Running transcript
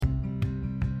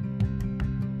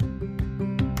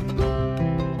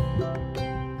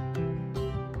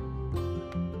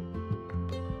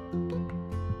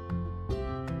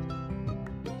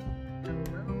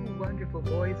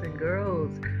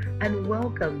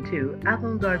welcome to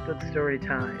Avant-Garde Book Story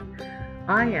Time.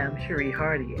 I am Cherie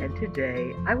Hardy, and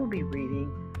today I will be reading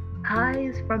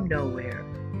Pies from Nowhere,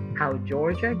 How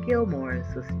Georgia Gilmore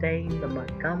Sustained the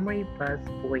Montgomery Bus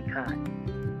Boycott.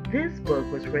 This book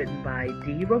was written by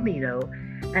Romito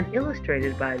and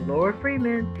illustrated by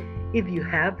Freeman. If you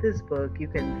have this book, you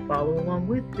can follow along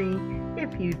with me.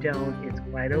 If you don't, it's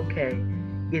quite okay.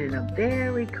 Get in a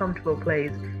very comfortable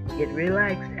place, get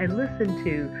relaxed, and listen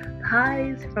to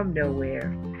Pies from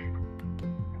Nowhere.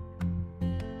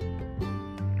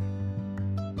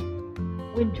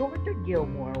 When Georgia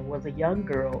Gilmore was a young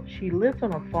girl, she lived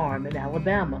on a farm in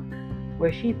Alabama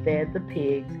where she fed the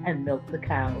pigs and milked the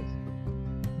cows.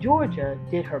 Georgia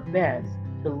did her best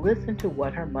to listen to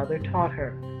what her mother taught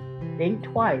her. Think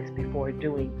twice before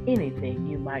doing anything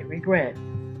you might regret,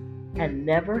 and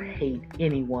never hate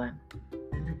anyone.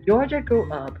 Georgia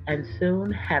grew up and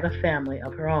soon had a family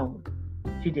of her own.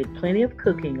 She did plenty of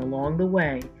cooking along the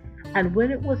way, and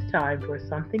when it was time for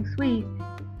something sweet,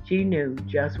 she knew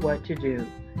just what to do.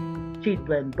 She'd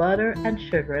blend butter and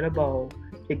sugar in a bowl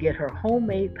to get her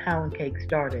homemade pound cake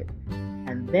started,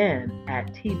 and then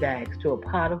add tea bags to a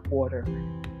pot of water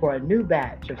for a new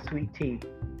batch of sweet tea.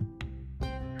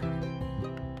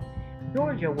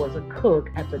 Georgia was a cook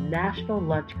at the National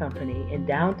Lunch Company in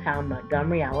downtown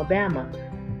Montgomery, Alabama.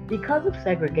 Because of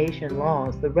segregation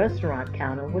laws, the restaurant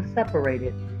counter was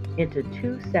separated into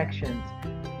two sections,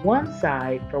 one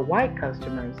side for white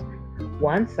customers,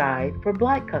 one side for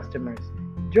black customers.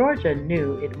 Georgia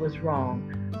knew it was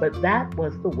wrong, but that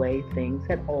was the way things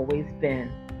had always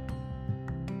been.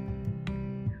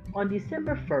 On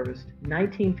December 1st,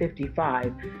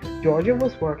 1955, Georgia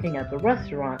was working at the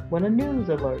restaurant when a news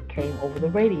alert came over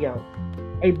the radio.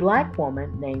 A black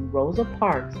woman named Rosa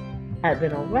Parks had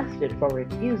been arrested for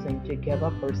refusing to give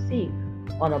up her seat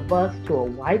on a bus to a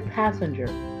white passenger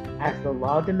as the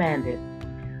law demanded.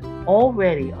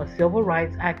 Already a civil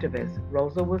rights activist,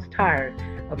 Rosa was tired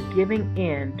of giving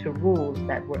in to rules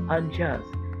that were unjust,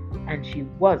 and she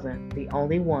wasn't the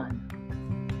only one.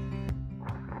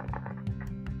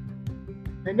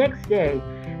 The next day,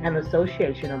 an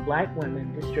association of black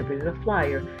women distributed a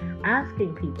flyer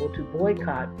asking people to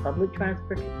boycott public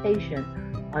transportation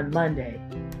on Monday.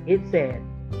 It said,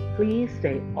 "Please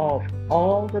stay off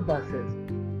all the buses."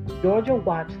 Georgia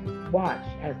watched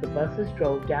as the buses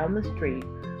drove down the street,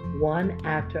 one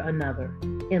after another,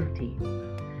 empty.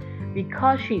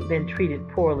 Because she'd been treated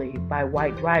poorly by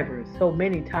white drivers so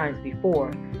many times before,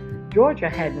 Georgia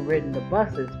hadn't ridden the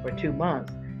buses for 2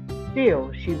 months.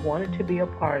 Still, she wanted to be a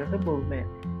part of the movement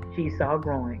she saw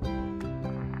growing.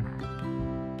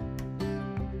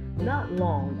 Not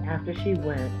long after she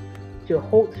went to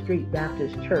Holt Street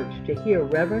Baptist Church to hear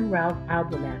Reverend Ralph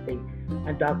Abernathy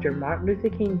and Dr. Martin Luther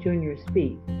King Jr.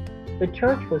 speak, the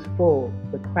church was full.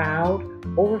 The crowd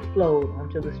overflowed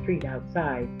onto the street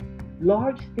outside.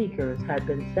 Large speakers had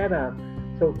been set up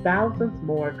so thousands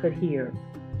more could hear.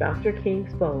 Dr. King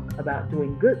spoke about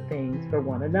doing good things for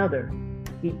one another.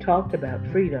 He talked about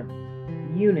freedom,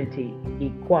 unity,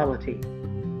 equality.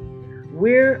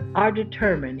 We are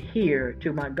determined here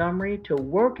to Montgomery to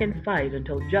work and fight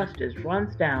until justice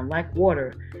runs down like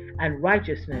water and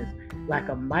righteousness like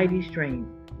a mighty stream.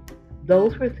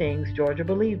 Those were things Georgia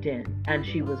believed in, and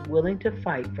she was willing to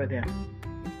fight for them.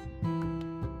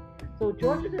 So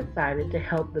Georgia decided to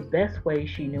help the best way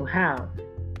she knew how.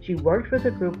 She worked with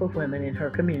a group of women in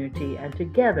her community, and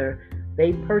together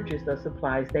they purchased the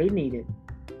supplies they needed: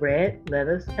 bread,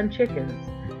 lettuce, and chickens.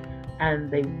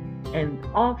 And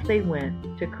off they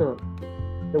went to cook.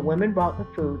 The women brought the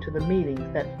food to the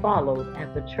meetings that followed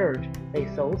at the church. They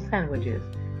sold sandwiches.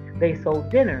 They sold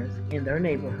dinners in their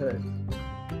neighborhoods.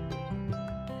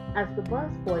 As the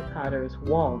bus boycotters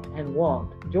walked and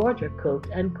walked, Georgia cooked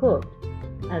and cooked.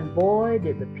 And boy,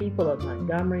 did the people of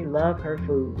Montgomery love her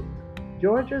food.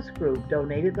 Georgia's group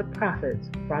donated the profits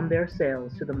from their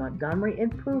sales to the Montgomery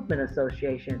Improvement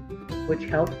Association, which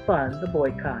helped fund the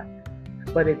boycott.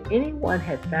 But if anyone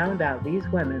had found out these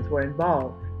women were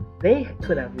involved, they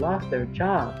could have lost their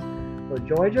jobs. So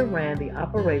Georgia ran the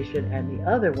operation and the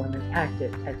other women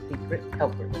acted as secret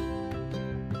helpers.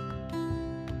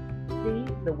 See,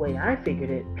 the way I figured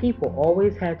it, people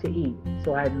always had to eat,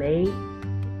 so I made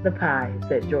the pie,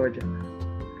 said Georgia.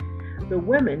 The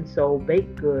women sold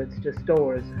baked goods to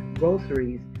stores,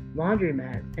 groceries,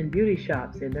 laundromats, and beauty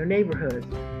shops in their neighborhoods,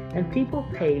 and people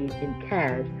paid in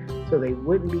cash so they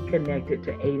wouldn't be connected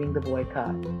to aiding the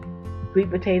boycott. Sweet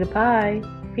potato pie,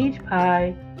 peach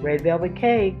pie, red velvet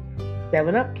cake,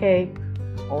 7-Up cake.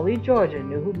 Only Georgia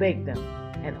knew who baked them,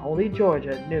 and only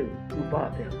Georgia knew who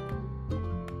bought them.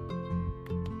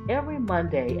 Every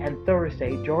Monday and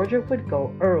Thursday, Georgia would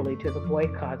go early to the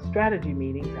boycott strategy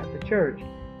meetings at the church.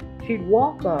 She'd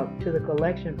walk up to the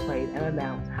collection plate and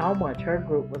announce how much her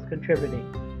group was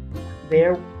contributing.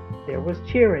 There, there was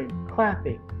cheering,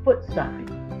 clapping, foot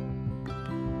stomping.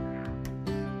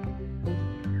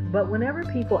 But whenever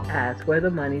people asked where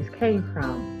the monies came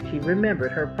from, she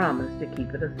remembered her promise to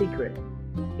keep it a secret.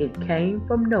 It came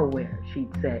from nowhere,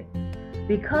 she'd say.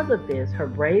 Because of this, her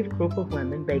brave group of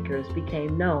women bakers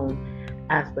became known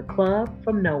as the Club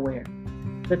from Nowhere.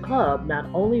 The club not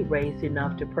only raised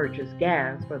enough to purchase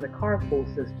gas for the carpool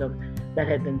system that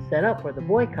had been set up for the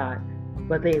boycott,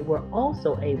 but they were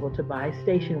also able to buy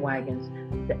station wagons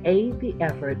to aid the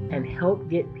effort and help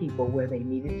get people where they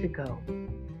needed to go.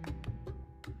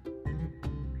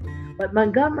 But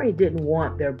Montgomery didn't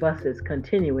want their buses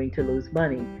continuing to lose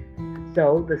money,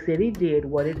 so the city did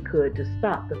what it could to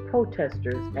stop the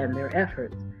protesters and their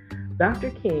efforts.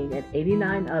 Dr. King and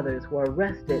 89 others were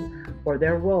arrested for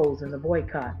their roles in the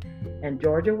boycott, and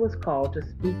Georgia was called to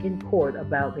speak in court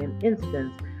about an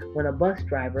instance when a bus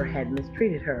driver had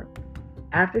mistreated her.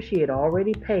 After she had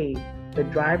already paid, the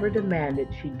driver demanded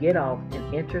she get off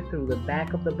and enter through the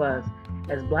back of the bus,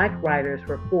 as black riders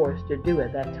were forced to do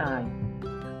at that time.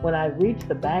 When I reached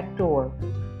the back door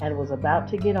and was about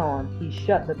to get on, he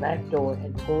shut the back door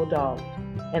and pulled off,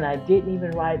 and I didn't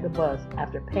even ride the bus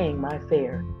after paying my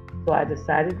fare. So I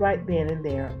decided right then and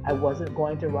there I wasn't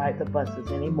going to ride the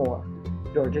buses anymore,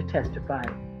 Georgia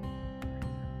testified.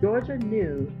 Georgia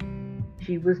knew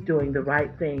she was doing the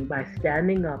right thing by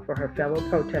standing up for her fellow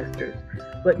protesters,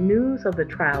 but news of the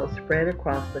trial spread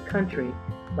across the country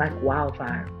like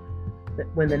wildfire.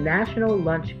 When the National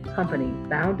Lunch Company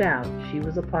found out she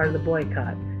was a part of the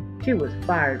boycott, she was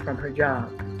fired from her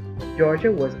job.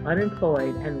 Georgia was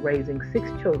unemployed and raising 6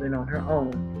 children on her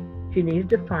own. She needed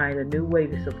to find a new way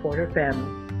to support her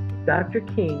family. Dr.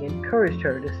 King encouraged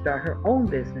her to start her own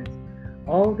business.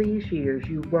 All these years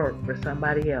you worked for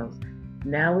somebody else.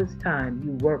 Now it's time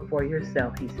you work for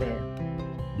yourself, he said.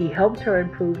 He helped her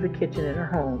improve the kitchen in her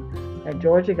home, and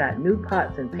Georgia got new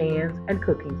pots and pans and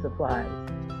cooking supplies.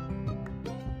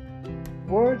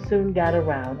 Word soon got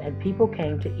around, and people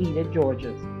came to eat at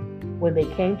Georgia's. When they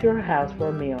came to her house for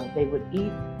a meal, they would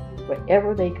eat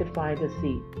wherever they could find a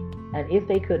seat. And if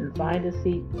they couldn't find a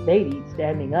seat, they'd eat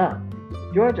standing up.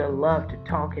 Georgia loved to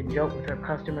talk and joke with her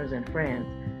customers and friends.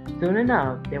 Soon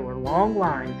enough, there were long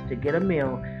lines to get a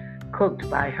meal cooked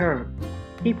by her.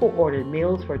 People ordered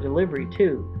meals for delivery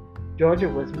too. Georgia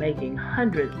was making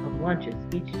hundreds of lunches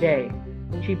each day.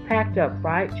 She packed up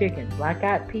fried chicken,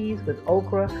 black-eyed peas with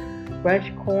okra,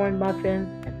 fresh corn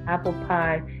muffins, and apple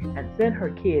pie, and sent her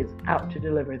kids out to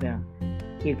deliver them.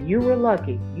 If you were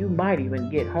lucky, you might even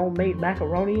get homemade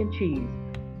macaroni and cheese.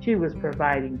 She was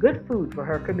providing good food for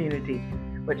her community,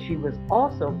 but she was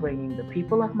also bringing the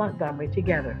people of Montgomery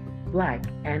together, black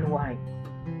and white.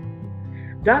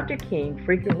 Dr. King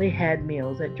frequently had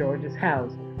meals at Georgia's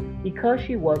house. Because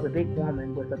she was a big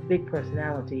woman with a big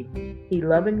personality, he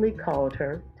lovingly called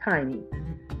her Tiny.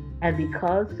 And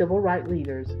because civil rights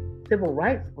leaders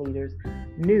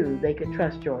knew they could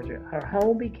trust Georgia, her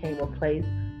home became a place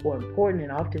for important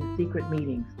and often secret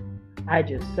meetings. I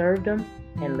just served them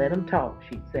and let them talk,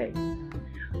 she'd say.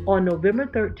 On November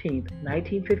 13,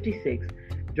 1956,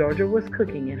 Georgia was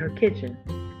cooking in her kitchen,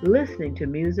 listening to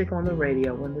music on the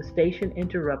radio when the station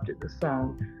interrupted the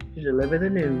song to deliver the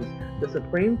news. The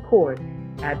Supreme Court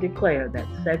had declared that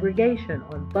segregation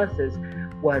on buses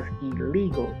was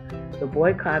illegal. The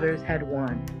boycotters had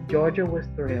won. Georgia was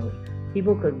thrilled.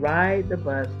 People could ride the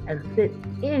bus and sit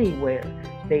anywhere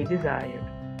they desired.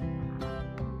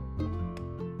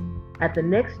 At the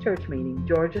next church meeting,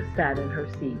 Georgia sat in her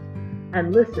seat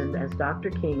and listened as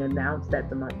Dr. King announced that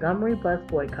the Montgomery bus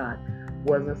boycott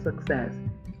was a success.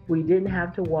 We didn't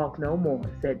have to walk no more,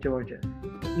 said Georgia.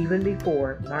 Even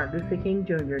before Martin Luther King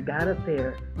Jr. got up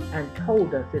there and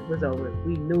told us it was over,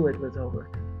 we knew it was over,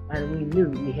 and we knew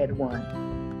we had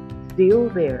won. Still,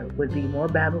 there would be more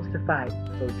battles to fight,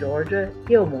 so Georgia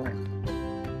Gilmore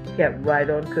kept right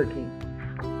on cooking.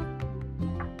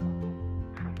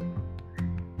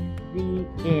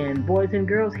 The end. Boys and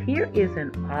girls, here is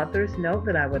an author's note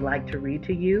that I would like to read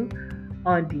to you.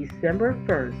 On December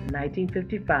 1st,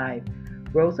 1955,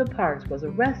 Rosa Parks was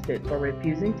arrested for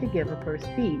refusing to give up her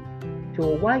seat to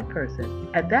a white person.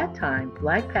 At that time,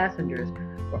 black passengers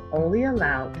were only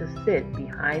allowed to sit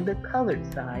behind the colored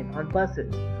sign on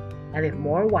buses, and if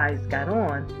more whites got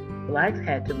on, blacks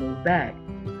had to move back.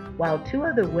 While 2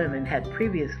 other women had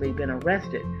previously been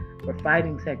arrested for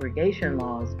fighting segregation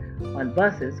laws on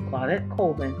buses, Claudette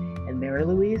Colvin and Mary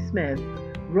Louise Smith,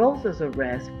 Rosa's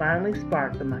arrest finally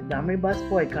sparked the Montgomery bus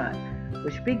boycott.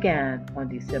 which began on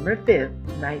December 5,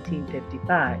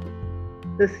 1955.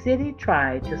 The city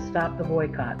tried to stop the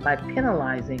boycott by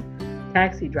penalizing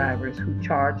taxi drivers who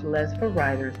charged less for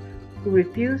riders who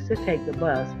refused to take the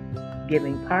bus,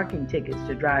 giving parking tickets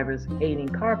to drivers aiding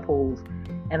carpools,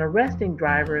 and arresting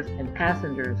drivers and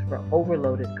passengers for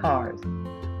overloaded cars.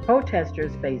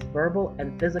 Protesters faced verbal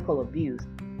and physical abuse,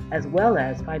 as well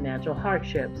as financial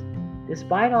hardships.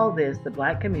 Despite all this, the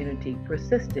Black community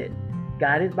persisted,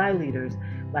 guided by leaders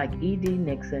like E.D.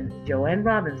 Nixon, Joanne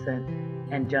Robinson,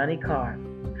 and Johnny Carr.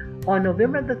 On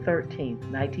November 13,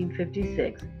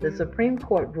 1956, the Supreme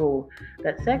Court ruled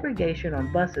that segregation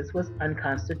on buses was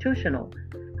unconstitutional.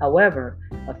 However,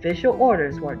 official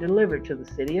orders weren't delivered to the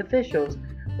city officials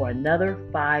for another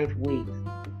 5 weeks.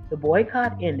 The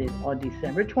boycott ended on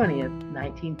December 20,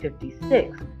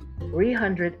 1956,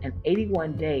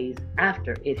 381 days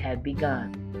after it had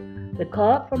begun. The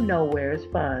Club from Nowhere's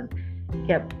fund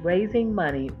kept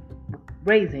fundraising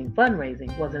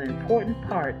was an important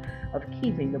part of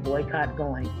keeping the boycott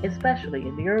going, especially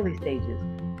in the early stages.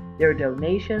 Their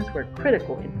donations were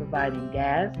critical in providing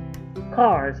gas,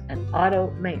 cars, and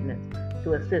auto maintenance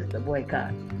to assist the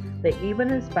boycott. They even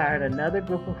inspired another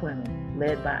group of women,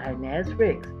 led by Inez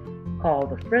Ricks, called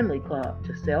the Friendly Club,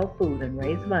 to sell food and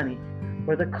raise money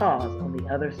for the cause on the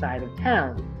other side of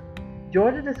town.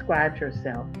 Georgia described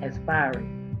herself as fiery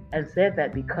and said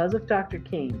that because of Dr.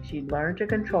 King, she learned to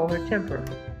control her temper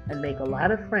and make a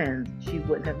lot of friends she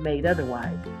wouldn't have made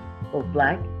otherwise, both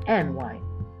black and white.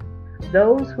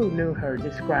 Those who knew her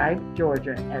described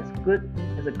Georgia as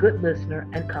a good listener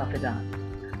and confidant.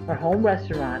 Her home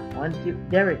restaurant on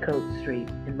Derricote Street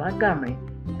in Montgomery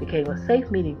became a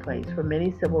safe meeting place for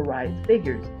many civil rights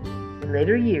figures. In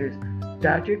later years,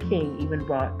 Dr. King even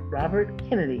brought Robert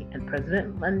Kennedy and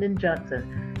President Lyndon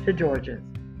Johnson to Georgia.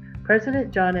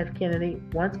 President John F. Kennedy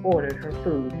once ordered her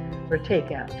food for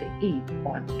takeout to eat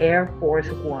on Air Force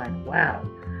One. Wow.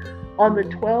 On the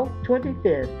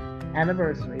 25th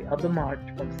anniversary of the march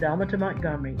from Selma to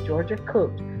Montgomery, Georgia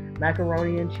cooked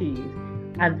macaroni and cheese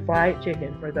and fried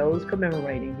chicken for those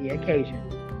commemorating the occasion.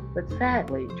 But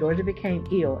sadly, Georgia became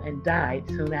ill and died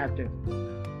soon after.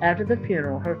 After the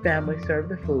funeral, her family served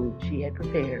the food she had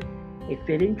prepared, a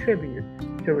fitting tribute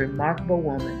to a remarkable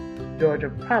woman.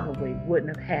 Georgia probably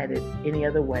wouldn't have had it any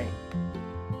other way.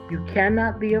 You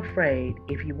cannot be afraid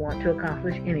if you want to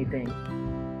accomplish anything.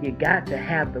 You got to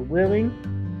have the willing,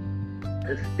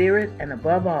 the spirit, and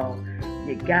above all,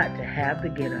 you got to have the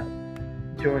get-up.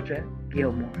 Georgia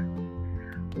Gilmore.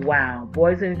 Wow,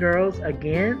 boys and girls,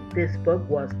 again, this book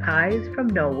was Pies from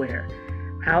Nowhere,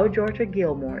 How Georgia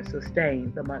Gilmore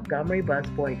Sustained the Montgomery Bus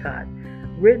Boycott,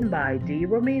 written by D.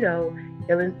 Romito,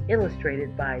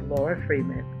 illustrated by Laura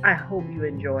Freeman. I hope you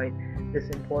enjoyed this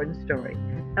important story.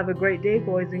 Have a great day,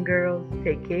 boys and girls.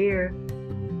 Take care.